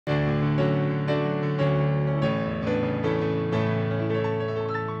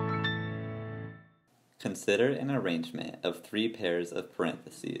Consider an arrangement of three pairs of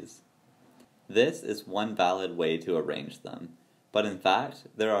parentheses. This is one valid way to arrange them, but in fact,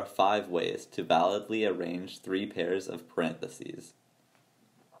 there are 5 ways to validly arrange 3 pairs of parentheses.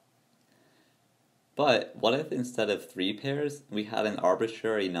 But what if instead of 3 pairs, we had an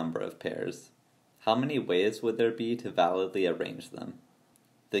arbitrary number of pairs? How many ways would there be to validly arrange them?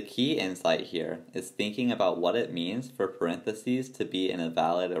 The key insight here is thinking about what it means for parentheses to be in a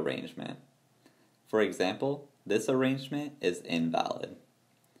valid arrangement. For example, this arrangement is invalid.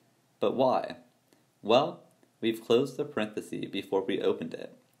 But why? Well, we've closed the parenthesis before we opened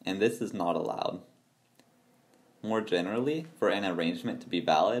it, and this is not allowed. More generally, for an arrangement to be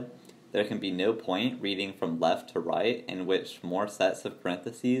valid, there can be no point reading from left to right in which more sets of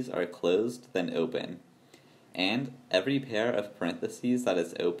parentheses are closed than open. And every pair of parentheses that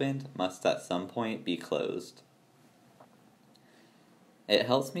is opened must at some point be closed. It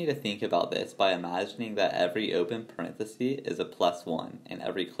helps me to think about this by imagining that every open parenthesis is a +1 and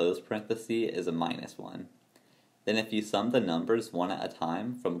every closed parenthesis is a -1. Then if you sum the numbers one at a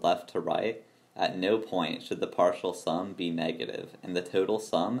time from left to right, at no point should the partial sum be negative, and the total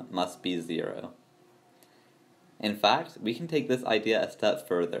sum must be 0. In fact, we can take this idea a step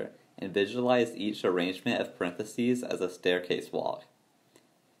further and visualize each arrangement of parentheses as a staircase walk.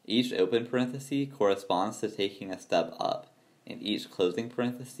 Each open parenthesis corresponds to taking a step up, and each closing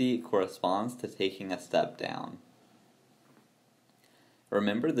parenthesis corresponds to taking a step down.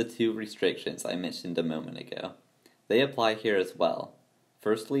 Remember the 2 restrictions I mentioned a moment ago. They apply here as well.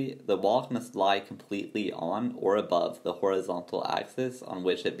 Firstly, the walk must lie completely on or above the horizontal axis on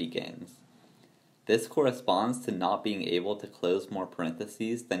which it begins. This corresponds to not being able to close more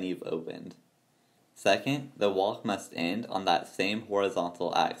parentheses than you've opened. Second, the walk must end on that same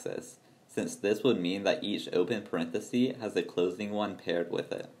horizontal axis, since this would mean that each open parenthesis has a closing one paired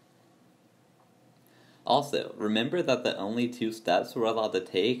with it. Also, remember that the only 2 steps we're allowed to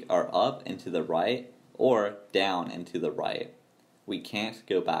take are up and to the right, or down and to the right. We can't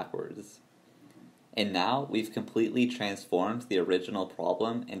go backwards. And now we've completely transformed the original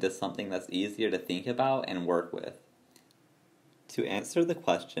problem into something that's easier to think about and work with. To answer the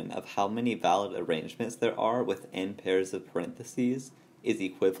question of how many valid arrangements there are with n pairs of parentheses is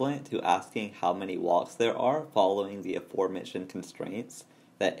equivalent to asking how many walks there are following the aforementioned constraints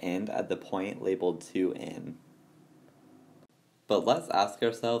that end at the point labeled 2n. But let's ask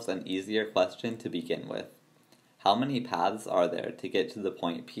ourselves an easier question to begin with. How many paths are there to get to the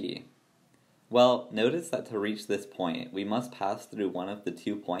point P? Well, notice that to reach this point, we must pass through one of the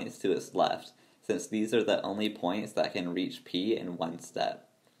 2 points to its left, since these are the only points that can reach P in one step.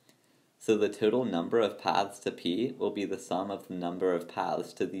 So the total number of paths to P will be the sum of the number of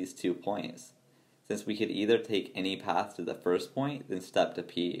paths to these 2 points, since we could either take any path to the first point, then step to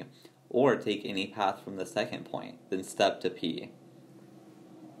P, or take any path from the second point, then step to P.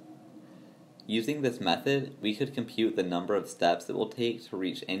 Using this method, we could compute the number of steps it will take to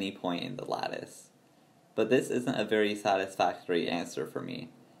reach any point in the lattice. But this isn't a very satisfactory answer for me,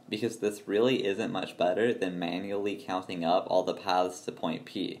 because this really isn't much better than manually counting up all the paths to point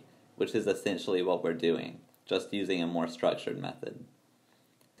P, which is essentially what we're doing, just using a more structured method.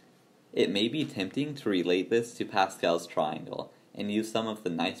 It may be tempting to relate this to Pascal's triangle, and use some of the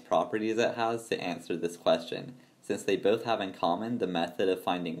nice properties it has to answer this question, since they both have in common the method of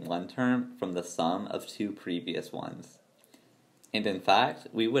finding one term from the sum of 2 previous ones. And in fact,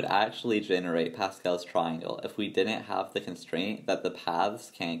 we would actually generate Pascal's triangle if we didn't have the constraint that the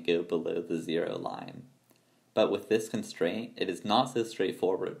paths can't go below the 0 line. But with this constraint, it is not so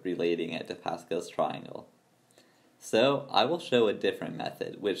straightforward relating it to Pascal's triangle. So, I will show a different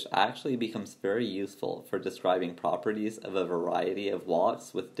method, which actually becomes very useful for describing properties of a variety of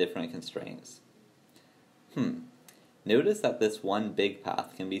walks with different constraints. Notice that this one big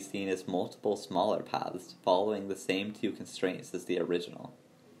path can be seen as multiple smaller paths following the same 2 constraints as the original.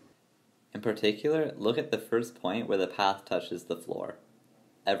 In particular, look at the first point where the path touches the floor.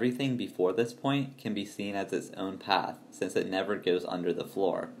 Everything before this point can be seen as its own path, since it never goes under the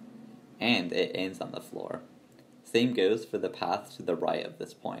floor, and it ends on the floor. Same goes for the path to the right of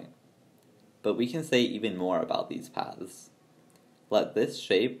this point. But we can say even more about these paths. Let this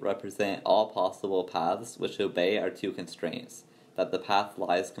shape represent all possible paths which obey our 2 constraints, that the path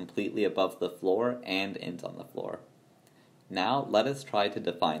lies completely above the floor and ends on the floor. Now let us try to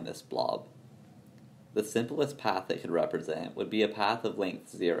define this blob. The simplest path it could represent would be a path of length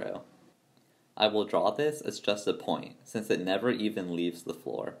 0. I will draw this as just a point, since it never even leaves the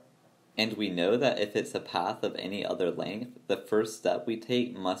floor. And we know that if it's a path of any other length, the first step we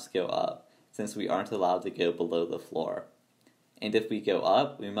take must go up, since we aren't allowed to go below the floor. and if we go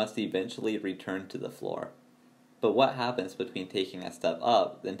up, we must eventually return to the floor. But what happens between taking a step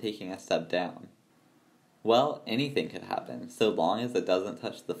up then taking a step down? Well, anything could happen, so long as it doesn't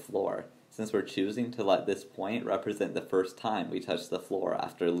touch the floor, since we're choosing to let this point represent the first time we touch the floor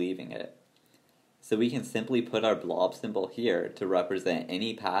after leaving it. So we can simply put our blob symbol here to represent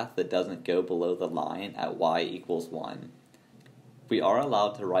any path that doesn't go below the line at y equals 1. We are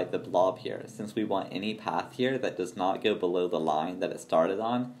allowed to write the blob here, since we want any path here that does not go below the line that it started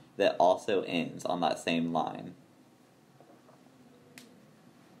on that also ends on that same line.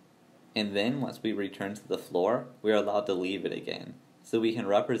 And then, once we return to the floor, we are allowed to leave it again, so we can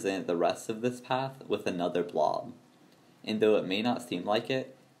represent the rest of this path with another blob. And though it may not seem like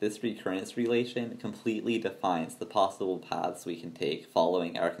it, this recurrence relation completely defines the possible paths we can take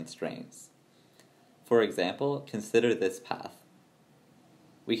following our constraints. For example, consider this path.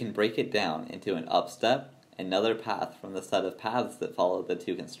 We can break it down into an up step, another path from the set of paths that follow the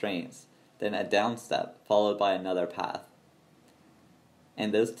two constraints, then a down step followed by another path.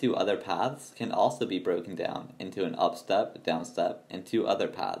 And those two other paths can also be broken down into an up step, down step, and two other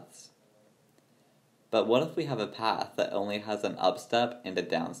paths. But what if we have a path that only has an up step and a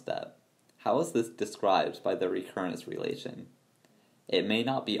down step? How is this described by the recurrence relation? It may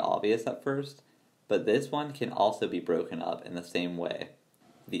not be obvious at first, but this one can also be broken up in the same way.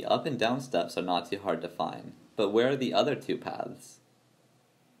 The up and down steps are not too hard to find, but where are the other two paths?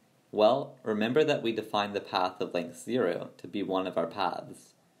 Well, remember that we defined the path of length 0 to be one of our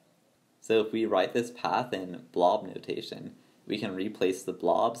paths. So if we write this path in blob notation, we can replace the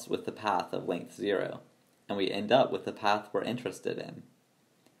blobs with the path of length 0, and we end up with the path we're interested in.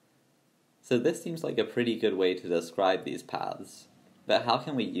 So this seems like a pretty good way to describe these paths, but how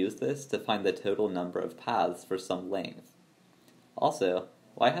can we use this to find the total number of paths for some length? Also,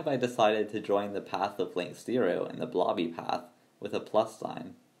 why have I decided to join the path of length 0 in the blobby path with a plus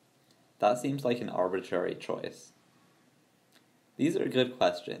sign? That seems like an arbitrary choice. These are good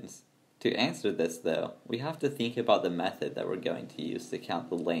questions. To answer this, though, we have to think about the method that we're going to use to count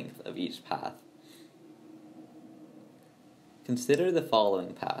the length of each path. Consider the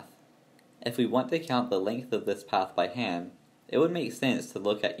following path. If we want to count the length of this path by hand, it would make sense to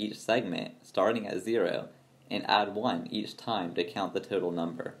look at each segment starting at 0 and add 1 each time to count the total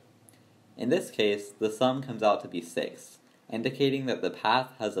number. In this case, the sum comes out to be 6, indicating that the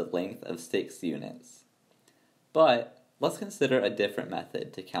path has a length of 6 units. But let's consider a different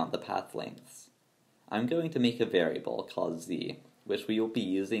method to count the path lengths. I'm going to make a variable called z, which we will be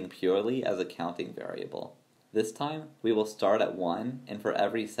using purely as a counting variable. This time, we will start at 1, and for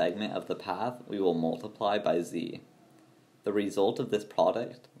every segment of the path, we will multiply by z. The result of this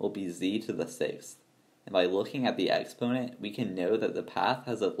product will be z to the 6th, and by looking at the exponent, we can know that the path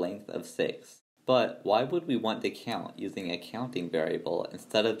has a length of 6. But why would we want to count using a counting variable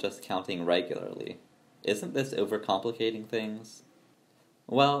instead of just counting regularly? Isn't this overcomplicating things?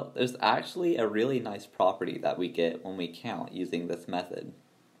 Well, there's actually a really nice property that we get when we count using this method.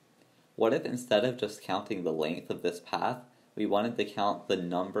 What if instead of just counting the length of this path, we wanted to count the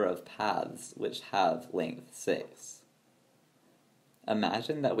number of paths which have length 6?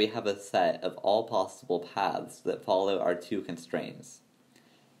 Imagine that we have a set of all possible paths that follow our two constraints.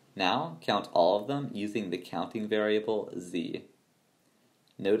 Now, count all of them using the counting variable z.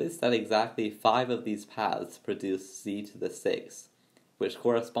 Notice that exactly 5 of these paths produce z to the 6th, which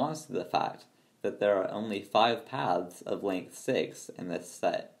corresponds to the fact that there are only 5 paths of length 6 in this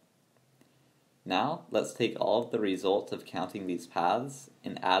set. Now, let's take all of the results of counting these paths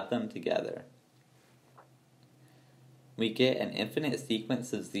and add them together. We get an infinite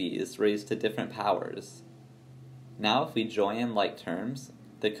sequence of z's raised to different powers. Now, if we join like terms,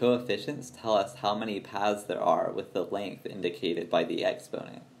 the coefficients tell us how many paths there are with the length indicated by the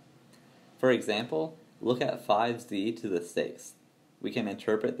exponent. For example, look at 5z to the 6th. We can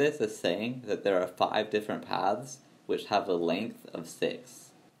interpret this as saying that there are 5 different paths which have a length of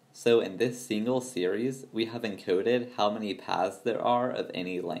 6. So in this single series, we have encoded how many paths there are of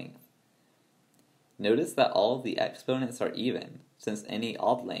any length. Notice that all of the exponents are even, since any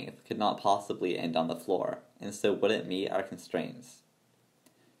odd length could not possibly end on the floor, and so wouldn't meet our constraints.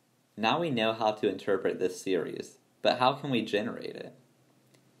 Now we know how to interpret this series, but how can we generate it?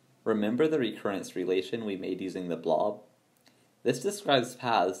 Remember the recurrence relation we made using the blob? This describes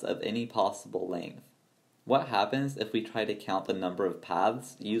paths of any possible length. What happens if we try to count the number of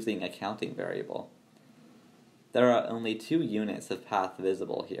paths using a counting variable? There are only 2 units of path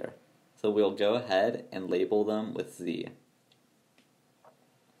visible here, so we'll go ahead and label them with z.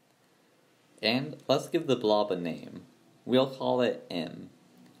 And let's give the blob a name. We'll call it m.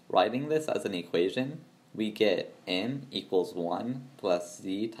 Writing this as an equation, we get m equals 1 plus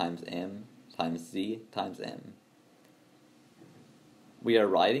z times m times z times m. We are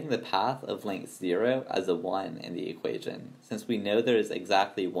writing the path of length 0 as a 1 in the equation, since we know there is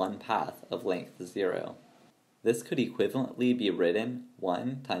exactly one path of length 0. This could equivalently be written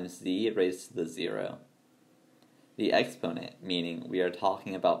 1 times z raised to the 0. The exponent, meaning we are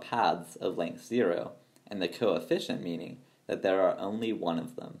talking about paths of length 0, and the coefficient, meaning that there are only one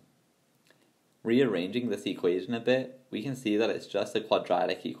of them. Rearranging this equation a bit, we can see that it's just a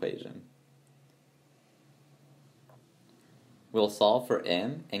quadratic equation. We'll solve for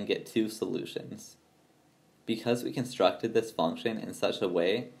m and get two solutions. Because we constructed this function in such a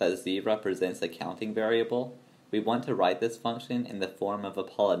way that z represents a counting variable, we want to write this function in the form of a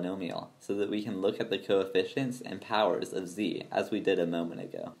polynomial so that we can look at the coefficients and powers of z as we did a moment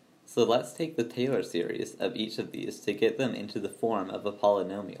ago. So let's take the Taylor series of each of these to get them into the form of a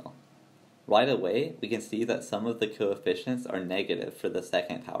polynomial. Right away, we can see that some of the coefficients are negative for the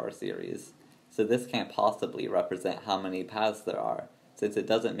second power series. So this can't possibly represent how many paths there are, since it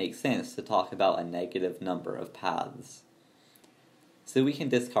doesn't make sense to talk about a negative number of paths. So we can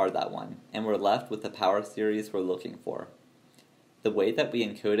discard that one, and we're left with the power series we're looking for. The way that we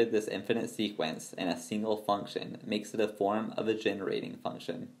encoded this infinite sequence in a single function makes it a form of a generating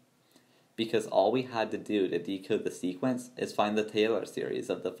function, because all we had to do to decode the sequence is find the Taylor series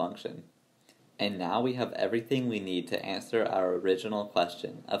of the function. And now we have everything we need to answer our original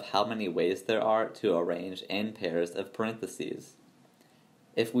question of how many ways there are to arrange n pairs of parentheses.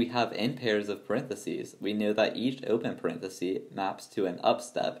 If we have n pairs of parentheses, we know that each open parenthesis maps to an up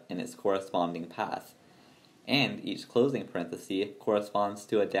step in its corresponding path, and each closing parenthesis corresponds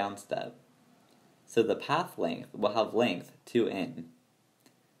to a down step. So the path length will have length 2n.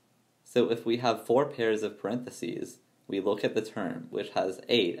 So if we have 4 pairs of parentheses, we look at the term which has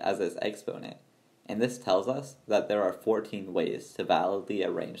 8 as its exponent, and this tells us that there are 14 ways to validly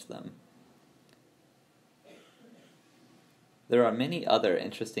arrange them. There are many other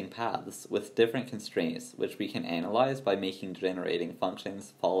interesting paths with different constraints which we can analyze by making generating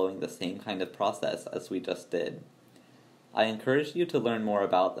functions following the same kind of process as we just did. I encourage you to learn more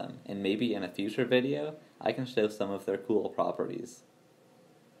about them, and maybe in a future video I can show some of their cool properties.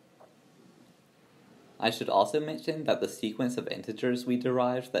 I should also mention that the sequence of integers we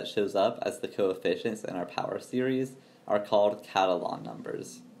derived that shows up as the coefficients in our power series are called Catalan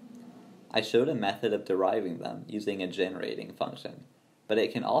numbers. I showed a method of deriving them using a generating function, but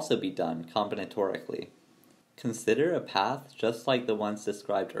it can also be done combinatorically. Consider a path just like the ones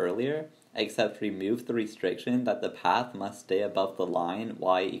described earlier, except remove the restriction that the path must stay above the line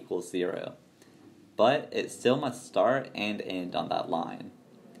y equals 0. But it still must start and end on that line.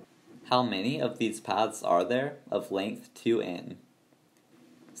 How many of these paths are there of length 2n?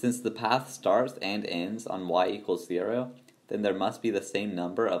 Since the path starts and ends on y equals 0, then there must be the same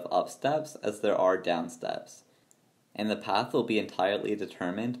number of up steps as there are down steps. And the path will be entirely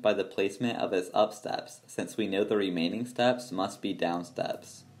determined by the placement of its up steps, since we know the remaining steps must be down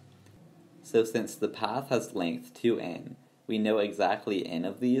steps. So since the path has length 2n, we know exactly n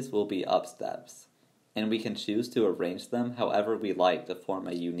of these will be up steps, and we can choose to arrange them however we like to form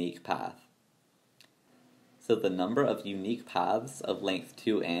a unique path. So the number of unique paths of length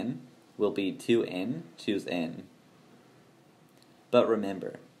 2n will be 2n, choose n. But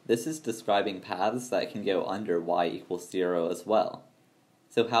remember, this is describing paths that can go under y equals 0 as well.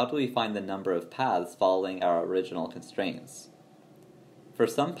 So how do we find the number of paths following our original constraints? For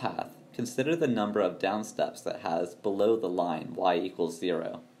some path, consider the number of down steps it has below the line y equals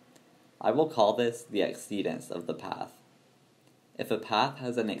 0. I will call this the exceedance of the path. If a path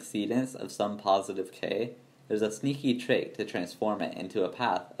has an exceedance of some positive k, there's a sneaky trick to transform it into a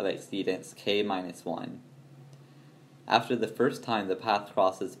path of exceedance k minus 1. After the first time the path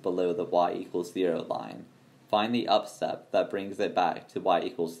crosses below the y equals 0 line, find the up step that brings it back to y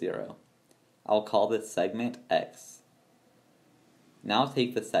equals 0. I'll call this segment x. Now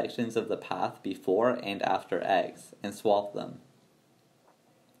take the sections of the path before and after x and swap them.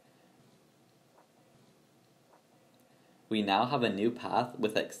 We now have a new path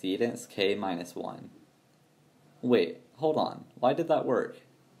with exceedance k minus 1. Wait, hold on, why did that work?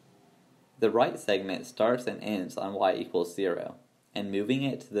 The right segment starts and ends on y equals 0, and moving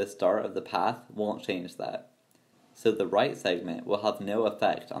it to the start of the path won't change that. So the right segment will have no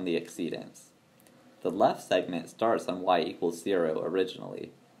effect on the exceedance. The left segment starts on y equals 0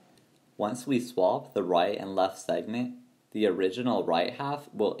 originally. Once we swap the right and left segment, the original right half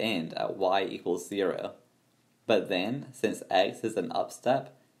will end at y equals 0. But then, since x is an up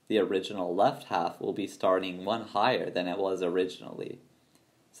step, the original left half will be starting one higher than it was originally.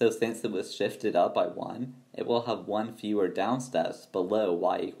 So since it was shifted up by 1, it will have 1 fewer down steps below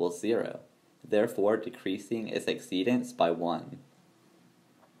y equals 0, therefore decreasing its exceedance by 1.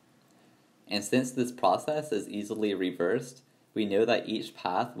 And since this process is easily reversed, we know that each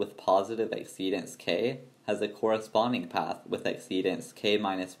path with positive exceedance k has a corresponding path with exceedance k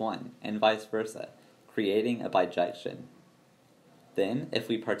minus 1, and vice versa, creating a bijection. Then, if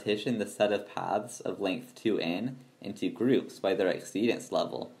we partition the set of paths of length 2n into groups by their exceedance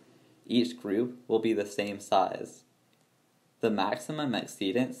level, each group will be the same size. The maximum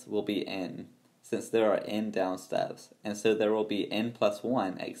exceedance will be n, since there are n down steps, and so there will be n plus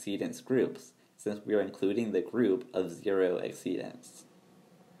 1 exceedance groups, since we are including the group of 0 exceedance.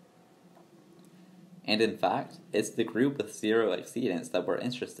 And in fact, it's the group with 0 exceedance that we're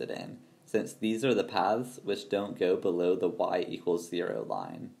interested in, since these are the paths which don't go below the y equals 0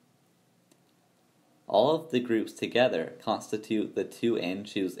 line. All of the groups together constitute the 2n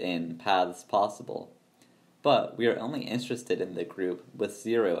choose n paths possible, but we are only interested in the group with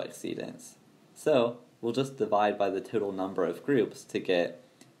 0 exceedance, so we'll just divide by the total number of groups to get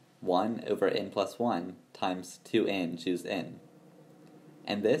 1 over n plus 1 times 2n choose n.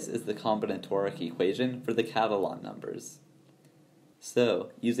 And this is the combinatoric equation for the Catalan numbers.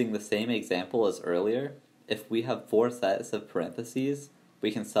 So, using the same example as earlier, if we have 4 sets of parentheses,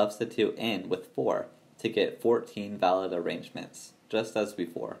 we can substitute n with 4 to get 14 valid arrangements, just as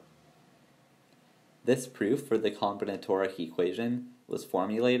before. This proof for the combinatoric equation was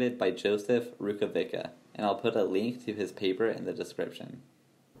formulated by Joseph Rukavica, and I'll put a link to his paper in the description.